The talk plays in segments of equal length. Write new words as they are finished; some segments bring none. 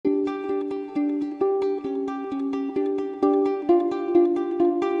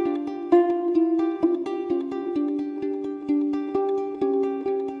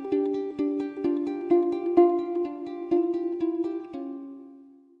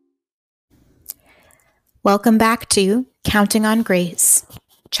Welcome back to Counting on Grace,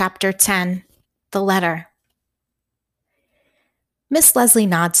 Chapter 10, The Letter. Miss Leslie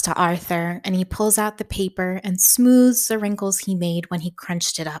nods to Arthur, and he pulls out the paper and smooths the wrinkles he made when he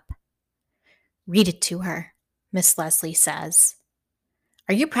crunched it up. Read it to her, Miss Leslie says.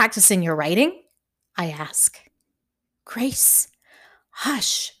 Are you practicing your writing? I ask. Grace,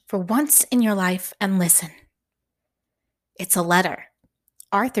 hush for once in your life and listen. It's a letter.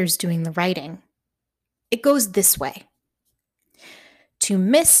 Arthur's doing the writing. It goes this way. To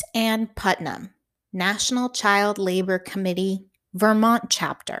Miss Ann Putnam, National Child Labor Committee, Vermont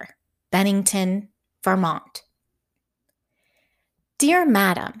Chapter, Bennington, Vermont. Dear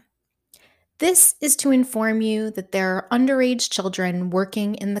Madam, this is to inform you that there are underage children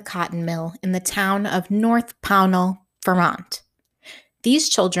working in the cotton mill in the town of North Pownell, Vermont. These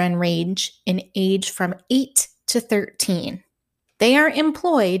children range in age from 8 to 13. They are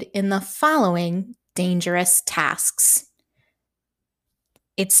employed in the following dangerous tasks.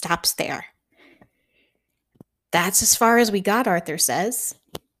 It stops there. That's as far as we got, Arthur says,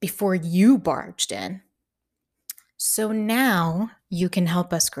 before you barged in. So now you can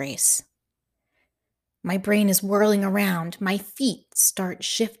help us, Grace. My brain is whirling around. My feet start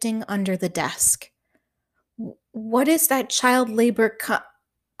shifting under the desk. What is that child labor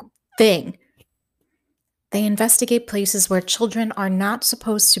thing? They investigate places where children are not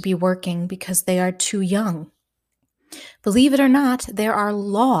supposed to be working because they are too young. Believe it or not, there are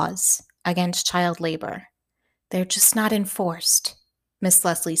laws against child labor. They're just not enforced, Miss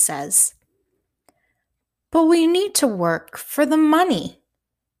Leslie says. But we need to work for the money.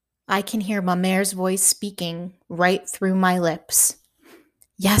 I can hear ma mère's voice speaking right through my lips.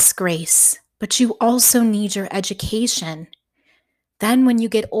 Yes, Grace, but you also need your education. Then when you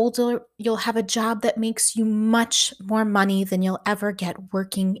get older, you'll have a job that makes you much more money than you'll ever get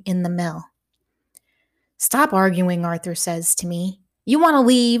working in the mill. Stop arguing, Arthur says to me. You want to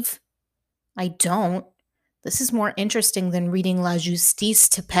leave? I don't. This is more interesting than reading La Justice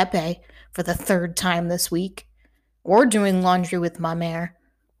to Pepe for the third time this week, or doing laundry with ma mère,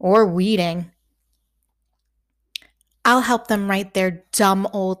 or weeding. I'll help them write their dumb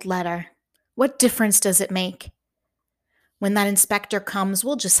old letter. What difference does it make? When that inspector comes,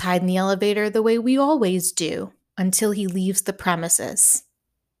 we'll just hide in the elevator the way we always do until he leaves the premises.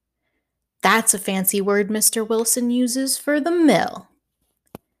 That's a fancy word Mr. Wilson uses for the mill.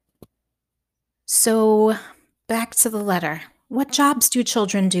 So, back to the letter. What jobs do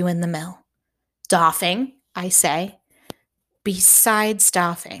children do in the mill? Doffing, I say. Besides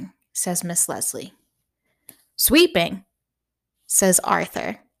doffing, says Miss Leslie. Sweeping, says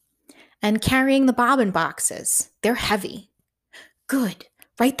Arthur. And carrying the bobbin boxes. They're heavy. Good.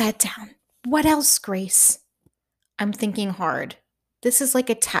 Write that down. What else, Grace? I'm thinking hard. This is like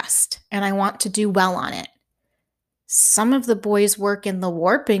a test, and I want to do well on it. Some of the boys work in the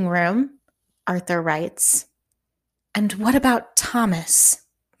warping room, Arthur writes. And what about Thomas?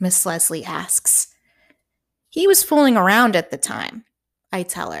 Miss Leslie asks. He was fooling around at the time, I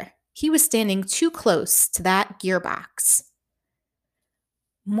tell her. He was standing too close to that gearbox.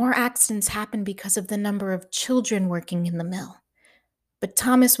 More accidents happen because of the number of children working in the mill. But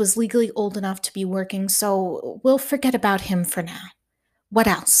Thomas was legally old enough to be working, so we'll forget about him for now. What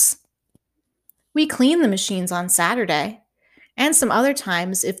else? We clean the machines on Saturday, and some other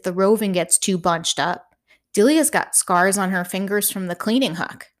times if the roving gets too bunched up. Delia's got scars on her fingers from the cleaning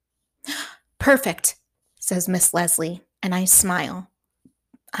hook. Perfect, says Miss Leslie, and I smile.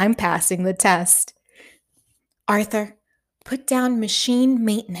 I'm passing the test. Arthur, put down machine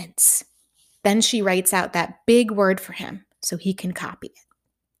maintenance. Then she writes out that big word for him so he can copy it.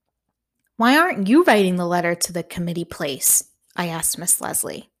 Why aren't you writing the letter to the committee place? I asked Miss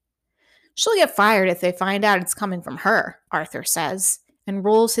Leslie. She'll get fired if they find out it's coming from her, Arthur says, and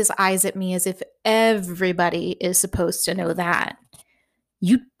rolls his eyes at me as if everybody is supposed to know that.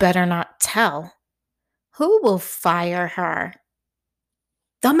 You'd better not tell. Who will fire her?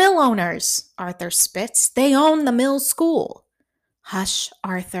 The mill owners, Arthur spits. They own the mill school. Hush,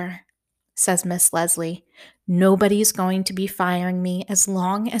 Arthur, says Miss Leslie. Nobody's going to be firing me as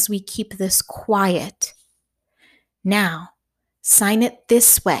long as we keep this quiet. Now, sign it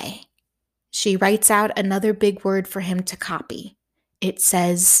this way. She writes out another big word for him to copy. It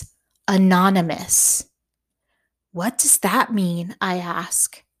says, anonymous. What does that mean? I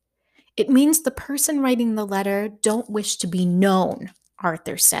ask. It means the person writing the letter don't wish to be known,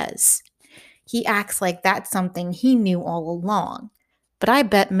 Arthur says. He acts like that's something he knew all along, but I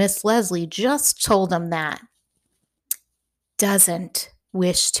bet Miss Leslie just told him that. Doesn't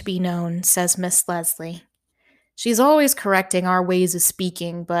wish to be known, says Miss Leslie. She's always correcting our ways of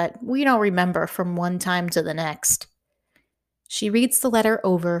speaking, but we don't remember from one time to the next. She reads the letter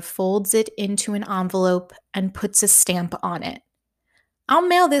over, folds it into an envelope, and puts a stamp on it. I'll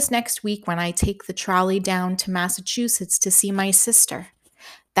mail this next week when I take the trolley down to Massachusetts to see my sister.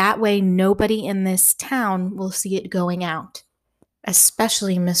 That way, nobody in this town will see it going out,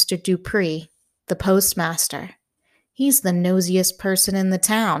 especially Mr. Dupree, the postmaster. He's the nosiest person in the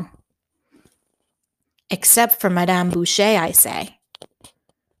town. Except for Madame Boucher, I say.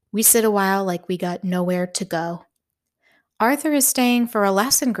 We sit a while like we got nowhere to go. Arthur is staying for a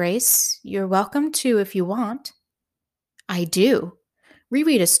lesson, Grace. You're welcome to if you want. I do.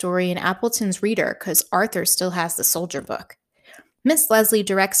 Reread a story in Appleton's Reader because Arthur still has the soldier book. Miss Leslie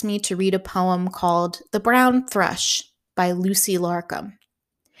directs me to read a poem called The Brown Thrush by Lucy Larcom.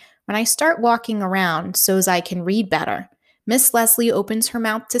 When I start walking around so's I can read better, Miss Leslie opens her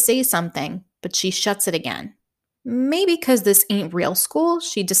mouth to say something, but she shuts it again. Maybe because this ain't real school,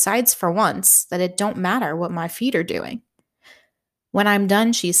 she decides for once that it don't matter what my feet are doing. When I'm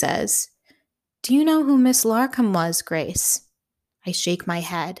done, she says, "Do you know who Miss Larcom was, Grace?" I shake my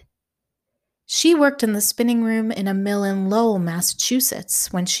head. She worked in the spinning room in a mill in Lowell,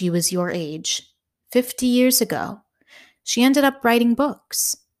 Massachusetts, when she was your age, 50 years ago. She ended up writing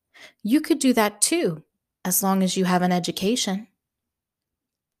books. You could do that too, as long as you have an education.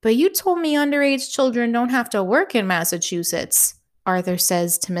 But you told me underage children don't have to work in Massachusetts, Arthur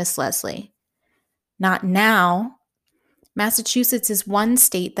says to Miss Leslie. Not now. Massachusetts is one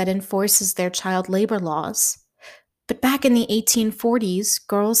state that enforces their child labor laws. But back in the 1840s,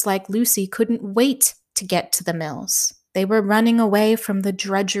 girls like Lucy couldn't wait to get to the mills. They were running away from the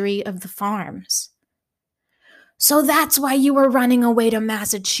drudgery of the farms. "So that's why you were running away to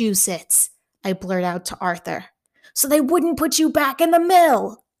Massachusetts," I blurt out to Arthur. "So they wouldn't put you back in the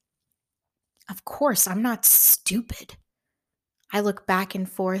mill." Of course, I'm not stupid. I look back and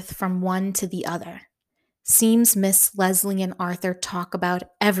forth from one to the other. Seems Miss Leslie and Arthur talk about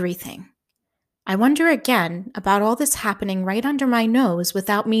everything. I wonder again about all this happening right under my nose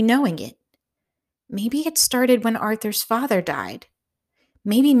without me knowing it. Maybe it started when Arthur's father died.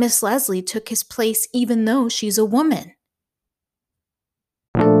 Maybe Miss Leslie took his place even though she's a woman.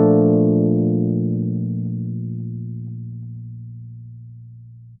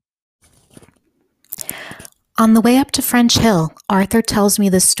 On the way up to French Hill, Arthur tells me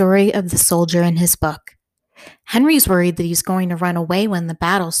the story of the soldier in his book. Henry's worried that he's going to run away when the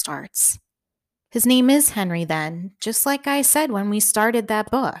battle starts. His name is Henry then, just like I said when we started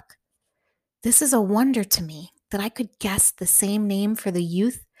that book. This is a wonder to me that I could guess the same name for the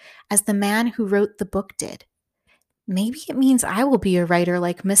youth as the man who wrote the book did. Maybe it means I will be a writer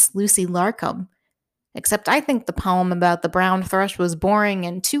like Miss Lucy Larcom, except I think the poem about the brown thrush was boring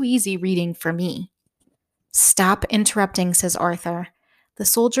and too easy reading for me. Stop interrupting, says Arthur. The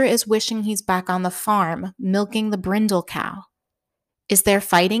soldier is wishing he's back on the farm, milking the brindle cow. Is there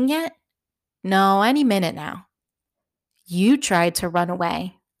fighting yet? No, any minute now. You tried to run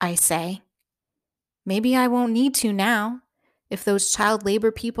away, I say. Maybe I won't need to now. If those child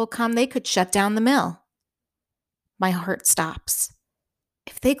labor people come, they could shut down the mill. My heart stops.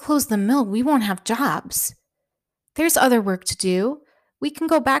 If they close the mill, we won't have jobs. There's other work to do. We can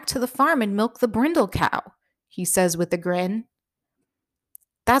go back to the farm and milk the brindle cow, he says with a grin.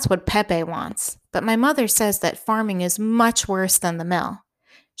 That's what Pepe wants, but my mother says that farming is much worse than the mill.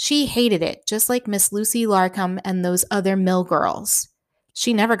 She hated it, just like Miss Lucy Larcom and those other mill girls.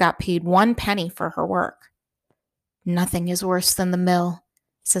 She never got paid 1 penny for her work. Nothing is worse than the mill,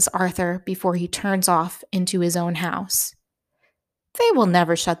 says Arthur before he turns off into his own house. They will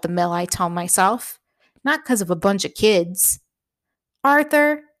never shut the mill, I tell myself. Not because of a bunch of kids.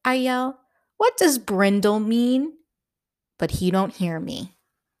 Arthur, I yell, what does brindle mean? But he don't hear me.